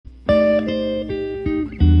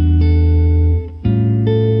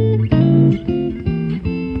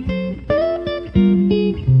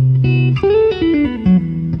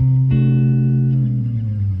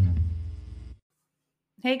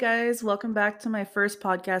guys. Welcome back to my first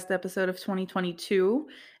podcast episode of 2022.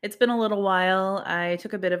 It's been a little while. I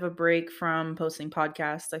took a bit of a break from posting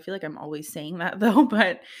podcasts. I feel like I'm always saying that though,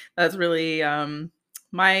 but that's really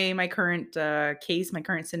my current case, my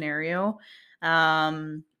current scenario.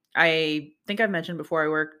 I think I've mentioned before I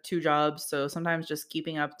work two jobs, so sometimes just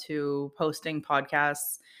keeping up to posting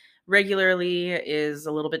podcasts regularly is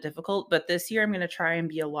a little bit difficult, but this year I'm going to try and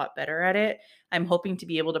be a lot better at it. I'm hoping to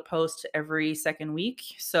be able to post every second week.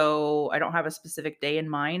 So I don't have a specific day in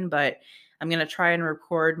mind, but I'm going to try and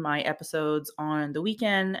record my episodes on the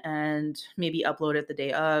weekend and maybe upload it the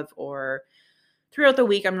day of or throughout the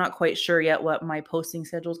week. I'm not quite sure yet what my posting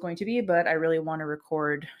schedule is going to be, but I really want to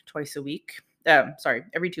record twice a week.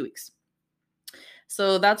 Every 2 weeks.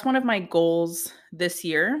 So that's one of my goals this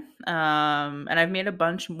year. And I've made a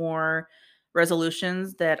bunch more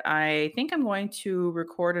resolutions that I think I'm going to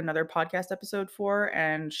record another podcast episode for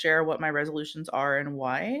and share what my resolutions are and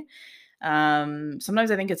why.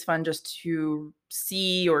 Sometimes I think it's fun just to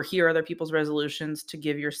see or hear other people's resolutions to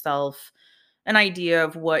give yourself an idea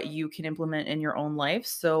of what you can implement in your own life.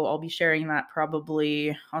 So I'll be sharing that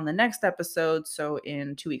probably on the next episode. So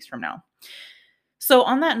in 2 weeks from now. So,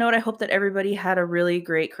 on that note, I hope that everybody had a really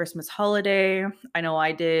great Christmas holiday. I know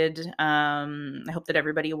I did. I hope that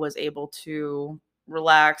everybody was able to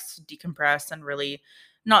relax, decompress, and really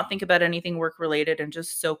not think about anything work related and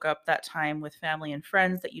just soak up that time with family and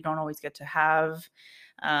friends that you don't always get to have.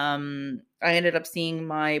 I ended up seeing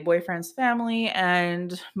my boyfriend's family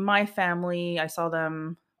and my family. I saw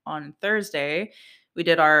them on Thursday. We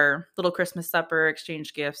did our little Christmas supper,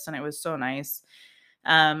 exchanged gifts, and it was so nice.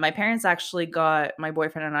 My parents actually got my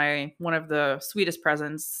boyfriend and I one of the sweetest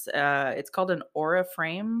presents. It's called an Aura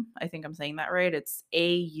frame. I think I'm saying that right. It's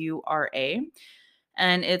AURA.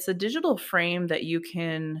 And it's a digital frame that you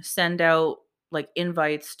can send out like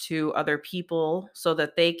invites to other people so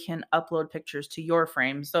that they can upload pictures to your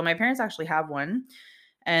frame. So my parents actually have one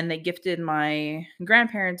and they gifted my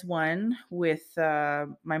grandparents one with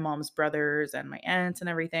my mom's brothers and my aunts and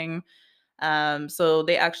everything. So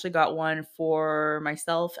they actually got one for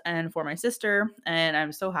myself and for my sister, and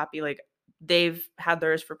I'm so happy. Like they've had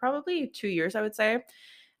theirs for probably 2 years, I would say.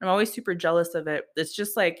 I'm always super jealous of it. It's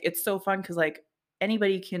just like it's so fun because like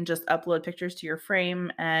anybody can just upload pictures to your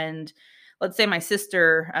frame. And let's say my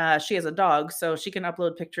sister, she has a dog, so she can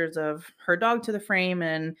upload pictures of her dog to the frame,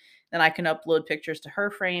 and then I can upload pictures to her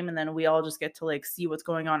frame, and then we all just get to like see what's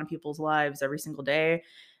going on in people's lives every single day.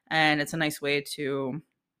 And it's a nice way to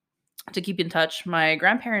keep in touch. My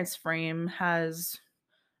grandparents' frame has,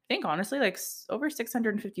 I think honestly, like over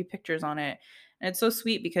 650 pictures on it. And it's so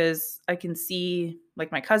sweet because I can see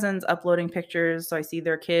like my cousins uploading pictures. So I see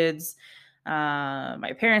their kids.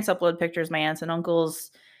 My parents upload pictures, my aunts and uncles.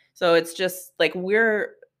 So it's just like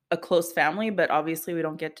we're a close family, but obviously we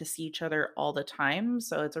don't get to see each other all the time.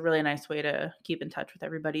 So it's a really nice way to keep in touch with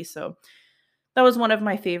everybody. So that was one of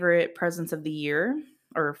my favorite presents of the year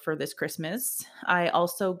or for this Christmas. I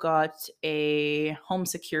also got a home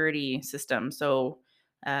security system. So,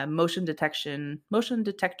 motion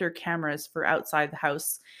detector cameras for outside the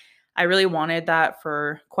house. I really wanted that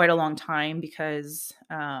for quite a long time because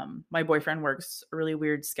my boyfriend works a really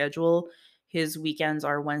weird schedule. His weekends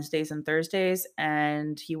are Wednesdays and Thursdays,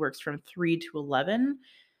 and he works from 3 to 11.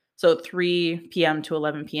 So 3 p.m. to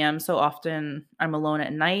 11 p.m. So often I'm alone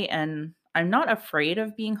at night and I'm not afraid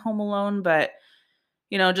of being home alone, but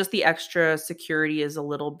just the extra security is a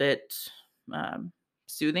little bit um,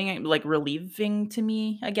 soothing, like relieving to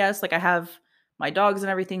me, I guess. Like I have my dogs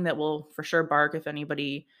and everything that will for sure bark if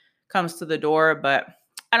anybody comes to the door, but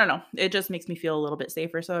I don't know. It just makes me feel a little bit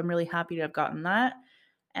safer. So I'm really happy to have gotten that.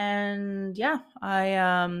 And yeah,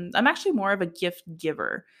 I'm actually more of a gift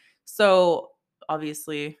giver. So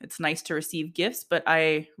obviously it's nice to receive gifts, but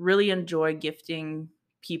I really enjoy gifting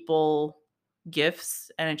people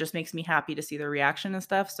gifts and it just makes me happy to see their reaction and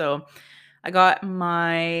stuff. So I got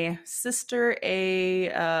my sister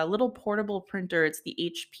a little portable printer. It's the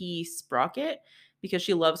HP Sprocket because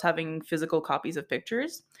she loves having physical copies of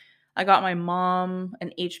pictures. I got my mom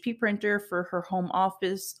an HP printer for her home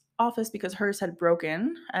office because hers had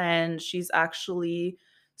broken, and she's actually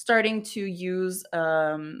starting to use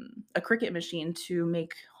a Cricut machine to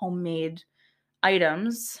make homemade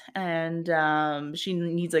items, and she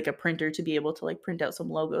needs like a printer to be able to like print out some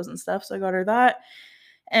logos and stuff. So I got her that,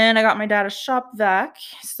 and I got my dad a shop vac.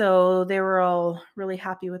 So they were all really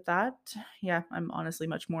happy with that. Yeah, I'm honestly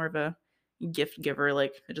much more of a gift giver.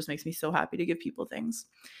 Like it just makes me so happy to give people things.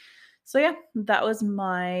 So yeah, that was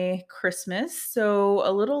my Christmas. So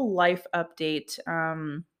a little life update.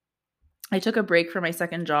 I took a break for my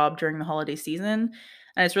second job during the holiday season.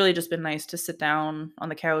 And it's really just been nice to sit down on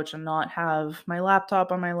the couch and not have my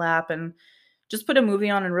laptop on my lap and just put a movie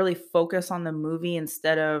on and really focus on the movie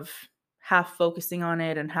instead of half focusing on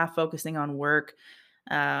it and half focusing on work.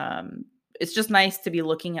 Um, it's just nice to be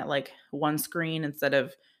looking at like one screen instead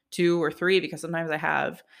of two or three because sometimes I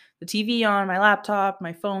have the TV on, my laptop,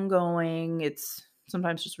 my phone going. It's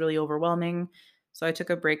sometimes just really overwhelming. So I took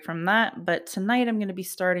a break from that. But tonight I'm going to be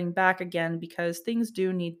starting back again because things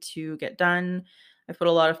do need to get done. I've put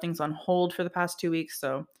a lot of things on hold for the past 2 weeks.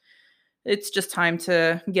 So it's just time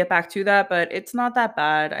to get back to that, but it's not that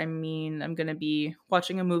bad. I mean, I'm gonna be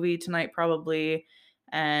watching a movie tonight probably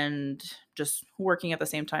and just working at the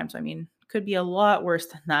same time. So I mean, could be a lot worse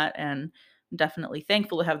than that, and I'm definitely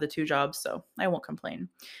thankful to have the 2 jobs, so I won't complain.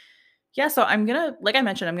 Yeah, so I'm gonna like I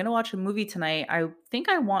mentioned, I'm gonna watch a movie tonight. I think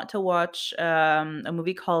I want to watch, a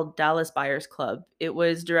movie called Dallas Buyers Club. It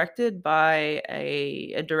was directed by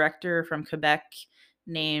a director from Quebec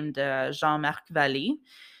named, Jean-Marc Vallée.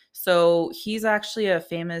 So, he's actually a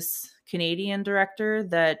famous Canadian director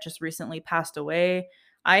that just recently passed away.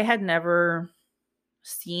 I had never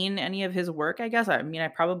seen any of his work, I guess. I mean, I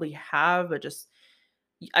probably have, but just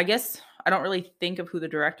I guess I don't really think of who the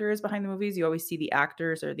director is behind the movies. You always see the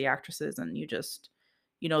actors or the actresses and you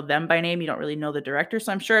know them by name. You don't really know the director.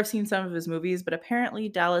 So I'm sure I've seen some of his movies, but apparently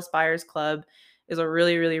Dallas Buyers Club is a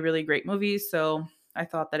really, really, really great movie. So I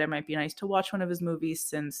thought that it might be nice to watch one of his movies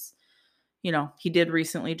since, he did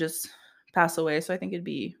recently just pass away. So I think it'd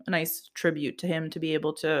be a nice tribute to him to be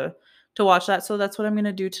able to watch that. So that's what I'm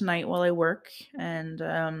gonna do tonight while I work.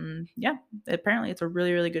 And yeah, apparently it's a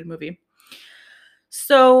really, really good movie.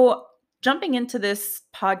 So, jumping into this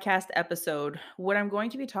podcast episode, what I'm going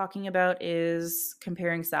to be talking about is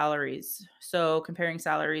comparing salaries. So, comparing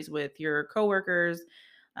salaries with your coworkers,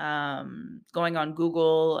 going on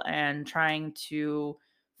Google and trying to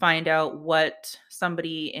find out what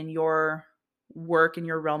somebody in your work, in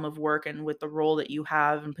your realm of work, and with the role that you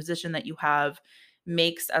have and position that you have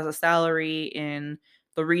makes as a salary in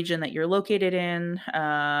the region that you're located in,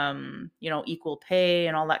 equal pay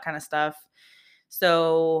and all that kind of stuff.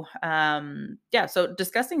 So, yeah, so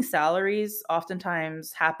discussing salaries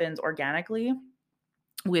oftentimes happens organically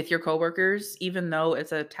with your coworkers, even though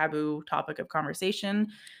it's a taboo topic of conversation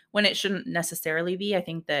when it shouldn't necessarily be. I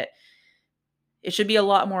think that it should be a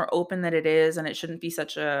lot more open than it is, and it shouldn't be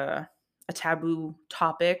such a taboo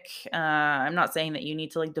topic. I'm not saying that you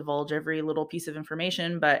need to like divulge every little piece of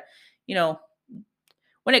information, but you know,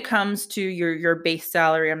 when it comes to your base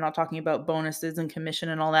salary, I'm not talking about bonuses and commission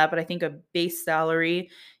and all that, but I think a base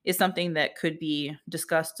salary is something that could be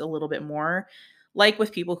discussed a little bit more. Like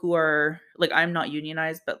with people who are like I'm not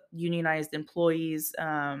unionized, but unionized employees,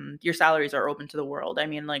 your salaries are open to the world. I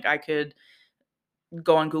mean, like I could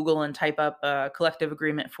go on Google and type up a collective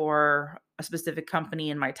agreement for a specific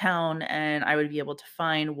company in my town, and I would be able to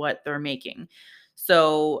find what they're making.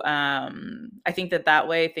 So I think that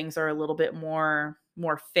way things are a little bit more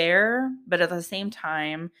fair, but at the same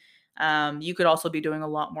time, you could also be doing a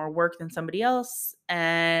lot more work than somebody else,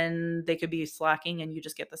 and they could be slacking, and you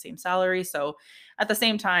just get the same salary. So at the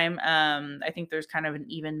same time, I think there's kind of an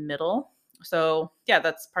even middle. So yeah,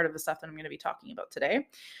 that's part of the stuff that I'm going to be talking about today.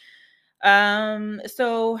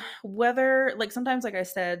 So whether like sometimes, like I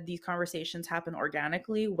said, these conversations happen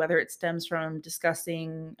organically, whether it stems from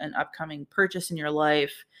discussing an upcoming purchase in your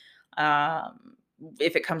life, um,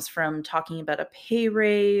 if it comes from talking about a pay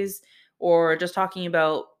raise or just talking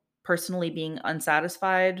about personally being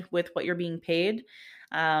unsatisfied with what you're being paid.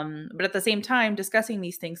 But at the same time, discussing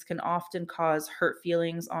these things can often cause hurt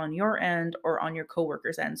feelings on your end or on your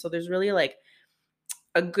coworker's end. So there's really like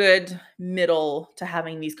a good middle to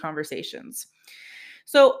having these conversations.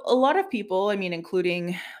 So, a lot of people, I mean,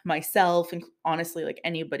 including myself, and honestly, like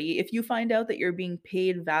anybody, if you find out that you're being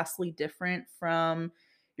paid vastly different from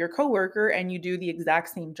your coworker and you do the exact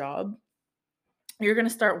same job, you're going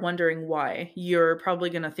to start wondering why. You're probably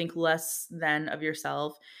going to think less than of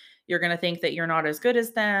yourself. You're going to think that you're not as good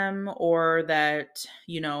as them or that,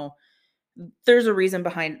 there's a reason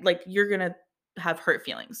behind, like, you're going to have hurt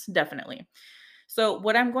feelings, definitely. So,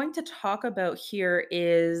 what I'm going to talk about here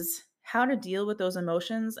is how to deal with those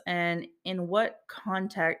emotions and in what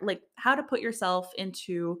context, like how to put yourself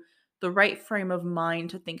into the right frame of mind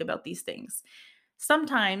to think about these things.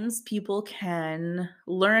 Sometimes people can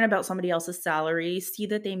learn about somebody else's salary, see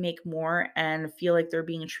that they make more, and feel like they're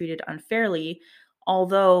being treated unfairly,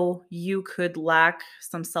 although you could lack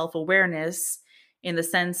some self awareness in the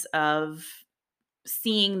sense of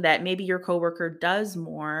seeing that maybe your coworker does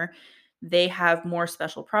more, they have more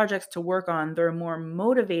special projects to work on, they're more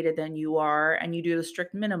motivated than you are, and you do the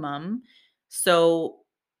strict minimum. So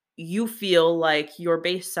you feel like your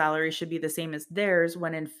base salary should be the same as theirs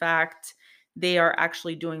when in fact they are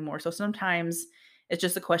actually doing more. So sometimes it's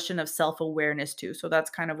just a question of self-awareness too. So that's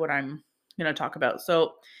kind of what I'm going to talk about.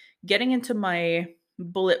 So getting into my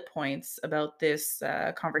bullet points about this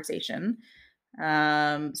conversation.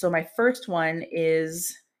 So my first one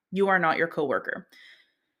is you are not your coworker.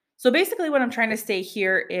 So basically what I'm trying to say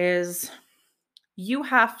here is you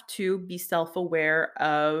have to be self-aware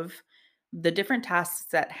of the different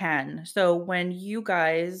tasks at hand. So when you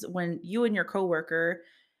and your coworker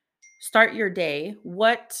start your day,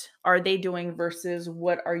 what are they doing versus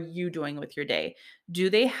what are you doing with your day? Do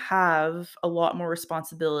they have a lot more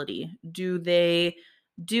responsibility? Do they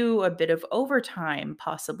do a bit of overtime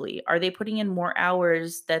possibly? Are they putting in more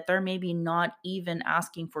hours that they're maybe not even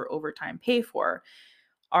asking for overtime pay for?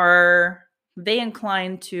 Are they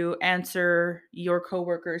inclined to answer your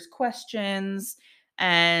coworkers' questions?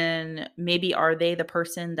 And maybe are they the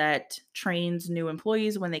person that trains new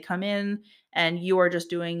employees when they come in and you are just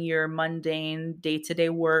doing your mundane day-to-day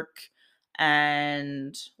work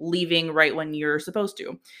and leaving right when you're supposed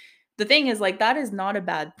to? The thing is like that is not a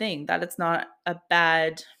bad thing. That it's not a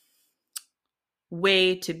bad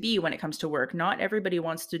way to be when it comes to work. Not everybody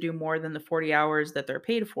wants to do more than the 40 hours that they're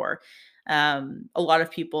paid for. A lot of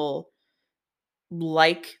people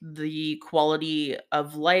like the quality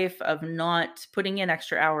of life of not putting in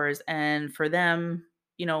extra hours, and for them,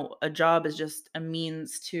 a job is just a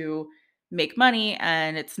means to make money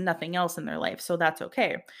and it's nothing else in their life, so that's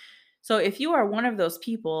okay. So if you are one of those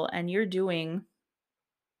people and you're doing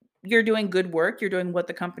good work, you're doing what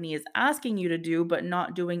the company is asking you to do, but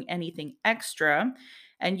not doing anything extra.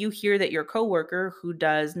 And you hear that your coworker who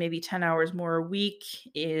does maybe 10 hours more a week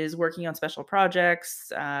is working on special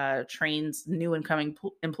projects, trains new incoming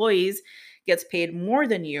employees, gets paid more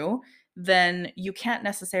than you, then you can't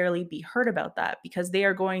necessarily be hurt about that because they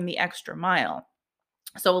are going the extra mile.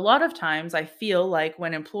 So a lot of times I feel like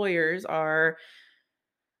when employers are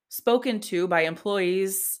spoken to by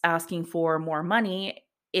employees asking for more money,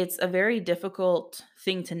 it's a very difficult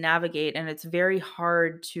thing to navigate. And it's very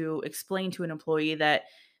hard to explain to an employee that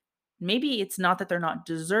maybe it's not that they're not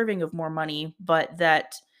deserving of more money, but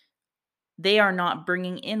that they are not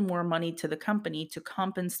bringing in more money to the company to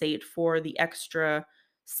compensate for the extra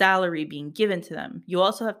salary being given to them. You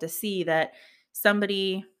also have to see that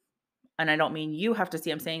somebody, and I don't mean you have to see,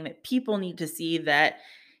 I'm saying that people need to see that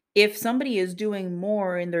if somebody is doing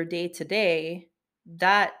more in their day to day,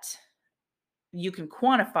 that you can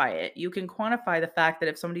quantify it. You can quantify the fact that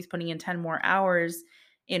if somebody's putting in 10 more hours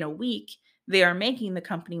in a week, they are making the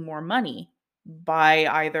company more money by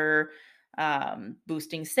either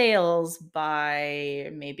boosting sales, by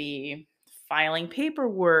maybe filing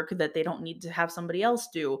paperwork that they don't need to have somebody else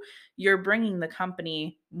do. You're bringing the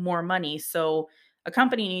company more money. So a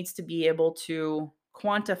company needs to be able to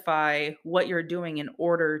quantify what you're doing in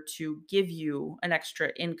order to give you an extra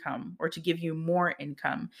income or to give you more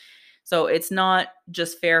income. So it's not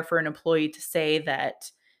just fair for an employee to say that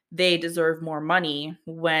they deserve more money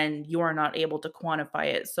when you are not able to quantify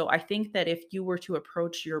it. So I think that if you were to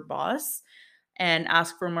approach your boss and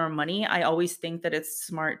ask for more money, I always think that it's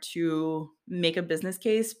smart to make a business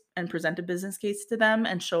case and present a business case to them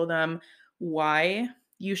and show them why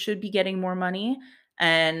you should be getting more money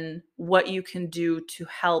and what you can do to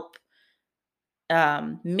help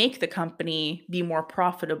make the company be more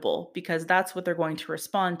profitable, because that's what they're going to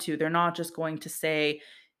respond to. They're not just going to say,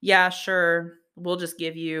 yeah, sure, we'll just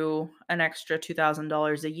give you an extra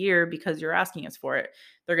 $2,000 a year because you're asking us for it.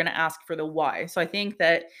 They're going to ask for the why. So I think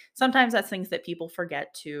that sometimes that's things that people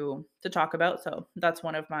forget to talk about. So that's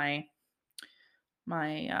one of my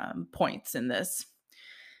points in this.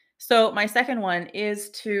 So my second one is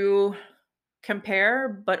to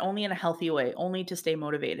compare, but only in a healthy way, only to stay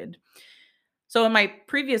motivated. So in my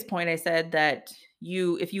previous point, I said that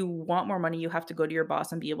if you want more money, you have to go to your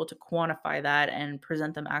boss and be able to quantify that and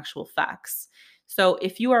present them actual facts. So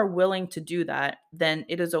if you are willing to do that, then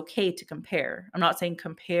it is okay to compare. I'm not saying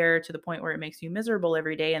compare to the point where it makes you miserable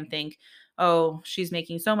every day and think, oh, she's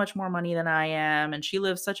making so much more money than I am, and she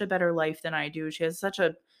lives such a better life than I do. She has such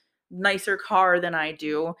a nicer car than I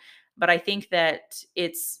do. But I think that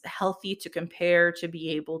it's healthy to compare to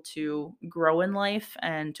be able to grow in life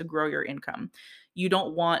and to grow your income. You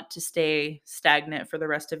don't want to stay stagnant for the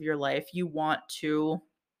rest of your life. You want to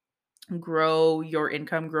grow your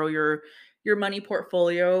income, grow your money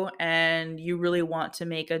portfolio, and you really want to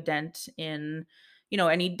make a dent in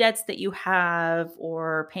any debts that you have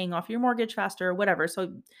or paying off your mortgage faster or whatever.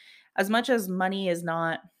 So as much as money is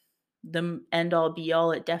not the end all be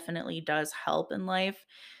all. It definitely does help in life.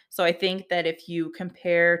 So I think that if you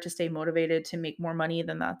compare to stay motivated to make more money,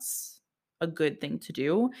 then that's a good thing to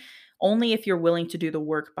do. Only if you're willing to do the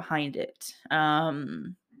work behind it.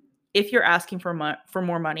 If you're asking for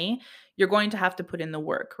more money, you're going to have to put in the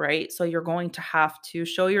work, right? So you're going to have to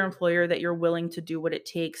show your employer that you're willing to do what it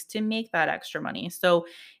takes to make that extra money. So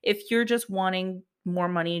if you're just wanting more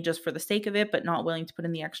money just for the sake of it, but not willing to put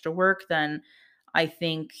in the extra work, then I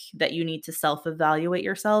think that you need to self-evaluate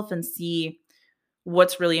yourself and see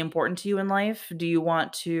what's really important to you in life. Do you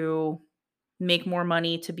want to make more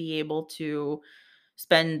money to be able to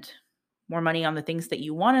spend more money on the things that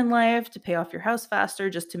you want in life, to pay off your house faster,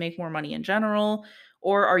 just to make more money in general?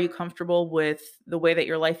 Or are you comfortable with the way that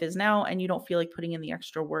your life is now and you don't feel like putting in the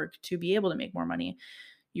extra work to be able to make more money?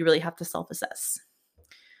 You really have to self assess.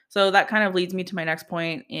 So that kind of leads me to my next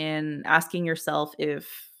point in asking yourself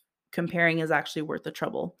if comparing is actually worth the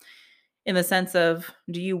trouble, in the sense of,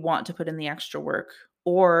 do you want to put in the extra work,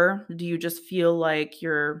 or do you just feel like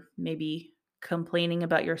you're maybe complaining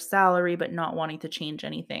about your salary but not wanting to change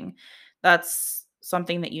anything? That's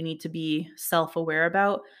something that you need to be self-aware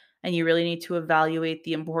about, and you really need to evaluate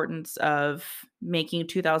the importance of making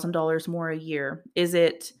 $2,000 more a year. Is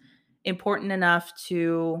it important enough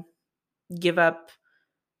to give up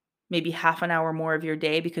maybe half an hour more of your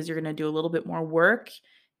day because you're gonna do a little bit more work?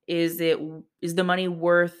 Is the money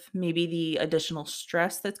worth maybe the additional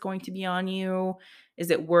stress that's going to be on you?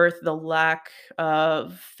 Is it worth the lack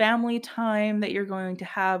of family time that you're going to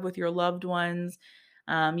have with your loved ones?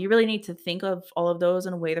 You really need to think of all of those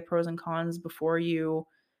and weigh the pros and cons before you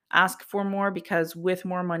ask for more, because with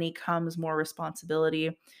more money comes more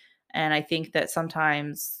responsibility. And I think that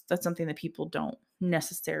sometimes that's something that people don't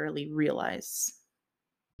necessarily realize.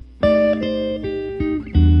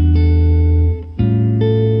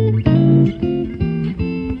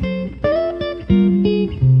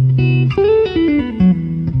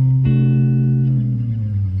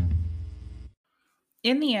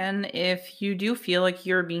 In the end, if you do feel like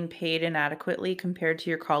you're being paid inadequately compared to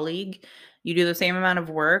your colleague, you do the same amount of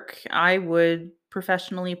work, I would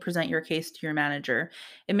professionally present your case to your manager.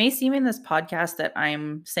 It may seem in this podcast that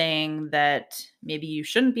I'm saying that maybe you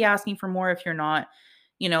shouldn't be asking for more if you're not,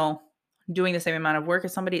 you know, doing the same amount of work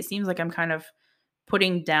as somebody. It seems like I'm kind of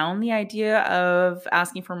putting down the idea of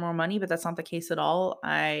asking for more money, but that's not the case at all.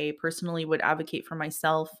 I personally would advocate for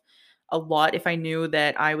myself a lot if I knew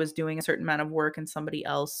that I was doing a certain amount of work and somebody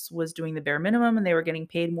else was doing the bare minimum and they were getting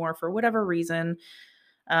paid more for whatever reason.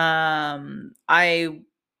 I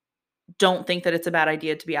don't think that it's a bad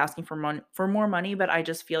idea to be asking for more money, but I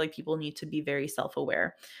just feel like people need to be very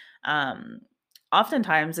self-aware. Um,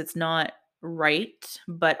 Oftentimes it's not right,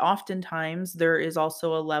 but oftentimes there is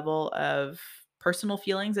also a level of personal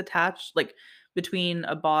feelings attached, like between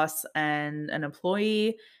a boss and an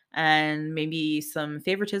employee, and maybe some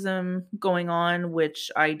favoritism going on,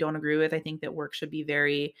 which I don't agree with. I think that work should be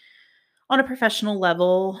very on a professional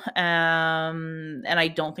level. And I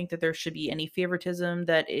don't think that there should be any favoritism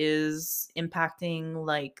that is impacting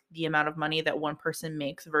like the amount of money that one person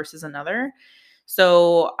makes versus another.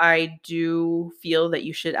 So I do feel that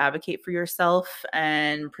you should advocate for yourself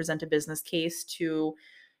and present a business case to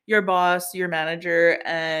your boss, your manager,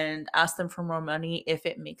 and ask them for more money if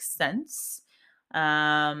it makes sense.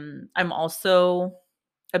 I'm also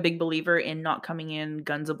a big believer in not coming in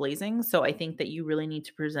guns a-blazing. So I think that you really need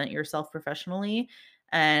to present yourself professionally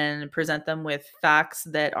and present them with facts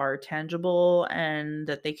that are tangible and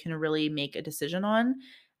that they can really make a decision on.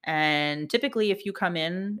 And typically, if you come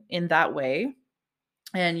in that way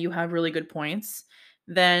and you have really good points,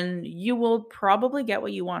 then you will probably get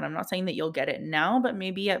what you want. I'm not saying that you'll get it now, but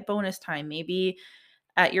maybe at bonus time, maybe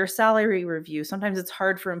at your salary review. Sometimes it's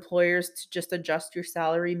hard for employers to just adjust your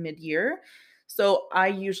salary mid-year. So I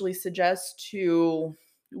usually suggest to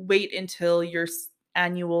wait until your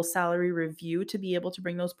annual salary review to be able to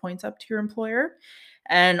bring those points up to your employer.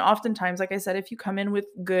 And oftentimes, like I said, if you come in with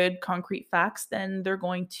good concrete facts, then they're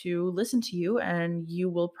going to listen to you and you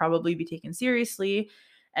will probably be taken seriously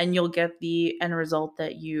and you'll get the end result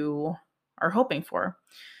that you are hoping for.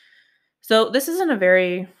 So, this isn't a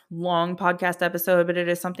very long podcast episode, but it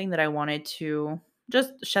is something that I wanted to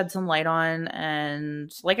just shed some light on.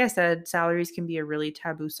 And like I said, salaries can be a really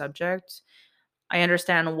taboo subject. I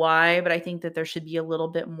understand why, but I think that there should be a little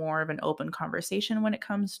bit more of an open conversation when it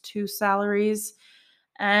comes to salaries.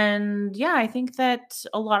 And yeah, I think that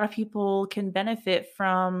a lot of people can benefit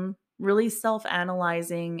from really self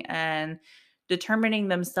analyzing and determining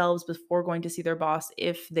themselves before going to see their boss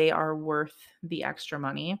if they are worth the extra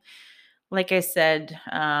money. Like I said,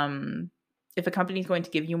 if a company is going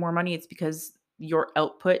to give you more money, it's because your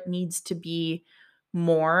output needs to be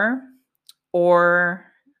more, or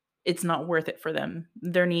it's not worth it for them.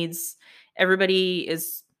 Everybody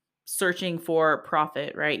is searching for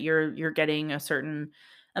profit, right? You're getting a certain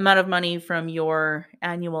amount of money from your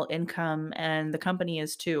annual income, and the company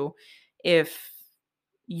is too. If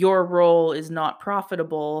your role is not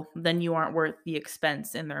profitable, then you aren't worth the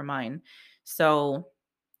expense in their mind. So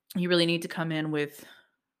you really need to come in with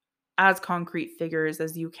as concrete figures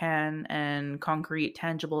as you can and concrete,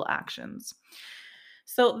 tangible actions.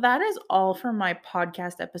 So that is all for my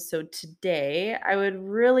podcast episode today. I would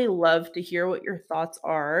really love to hear what your thoughts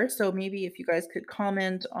are. So maybe if you guys could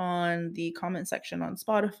comment on the comment section on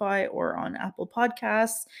Spotify or on Apple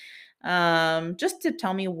Podcasts, just to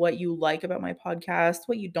tell me what you like about my podcast,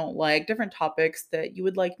 what you don't like, different topics that you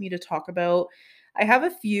would like me to talk about. I have a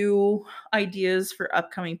few ideas for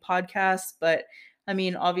upcoming podcasts, but I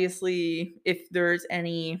mean, obviously, if there's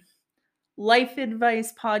any life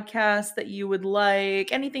advice podcast that you would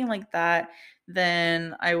like, anything like that,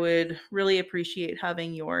 then I would really appreciate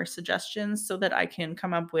having your suggestions so that I can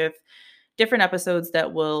come up with different episodes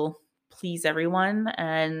that will please everyone.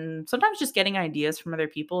 And sometimes just getting ideas from other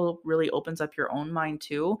people really opens up your own mind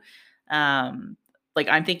too. Um, like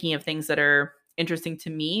I'm thinking of things that are interesting to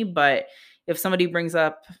me, but if somebody brings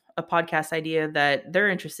up a podcast idea that they're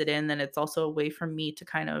interested in, then it's also a way for me to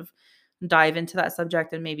kind of dive into that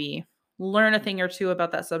subject and maybe learn a thing or two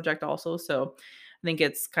about that subject also. So I think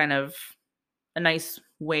it's kind of a nice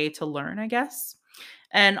way to learn, I guess.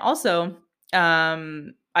 And also,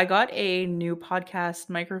 I got a new podcast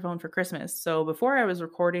microphone for Christmas. So before I was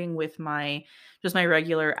recording with my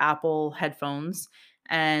regular Apple headphones,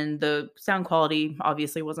 and the sound quality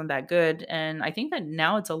obviously wasn't that good. And I think that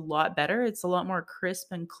now it's a lot better. It's a lot more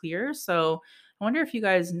crisp and clear. So I wonder if you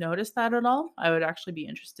guys noticed that at all. I would actually be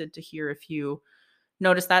interested to hear if you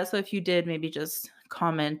noticed that. So if you did, maybe just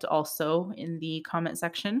comment also in the comment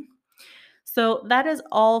section. So that is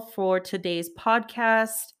all for today's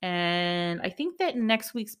podcast. And I think that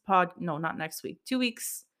next week's no, not next week, 2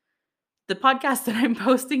 weeks, the podcast that I'm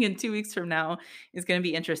posting in 2 weeks from now is going to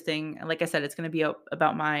be interesting. And like I said, it's going to be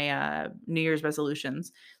about my New Year's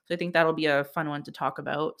resolutions. So I think that'll be a fun one to talk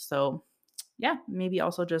about. So yeah, maybe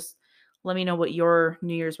also just let me know what your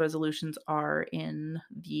New Year's resolutions are in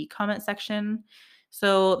the comment section.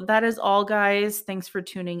 So that is all, guys. Thanks for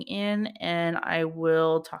tuning in, and I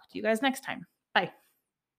will talk to you guys next time.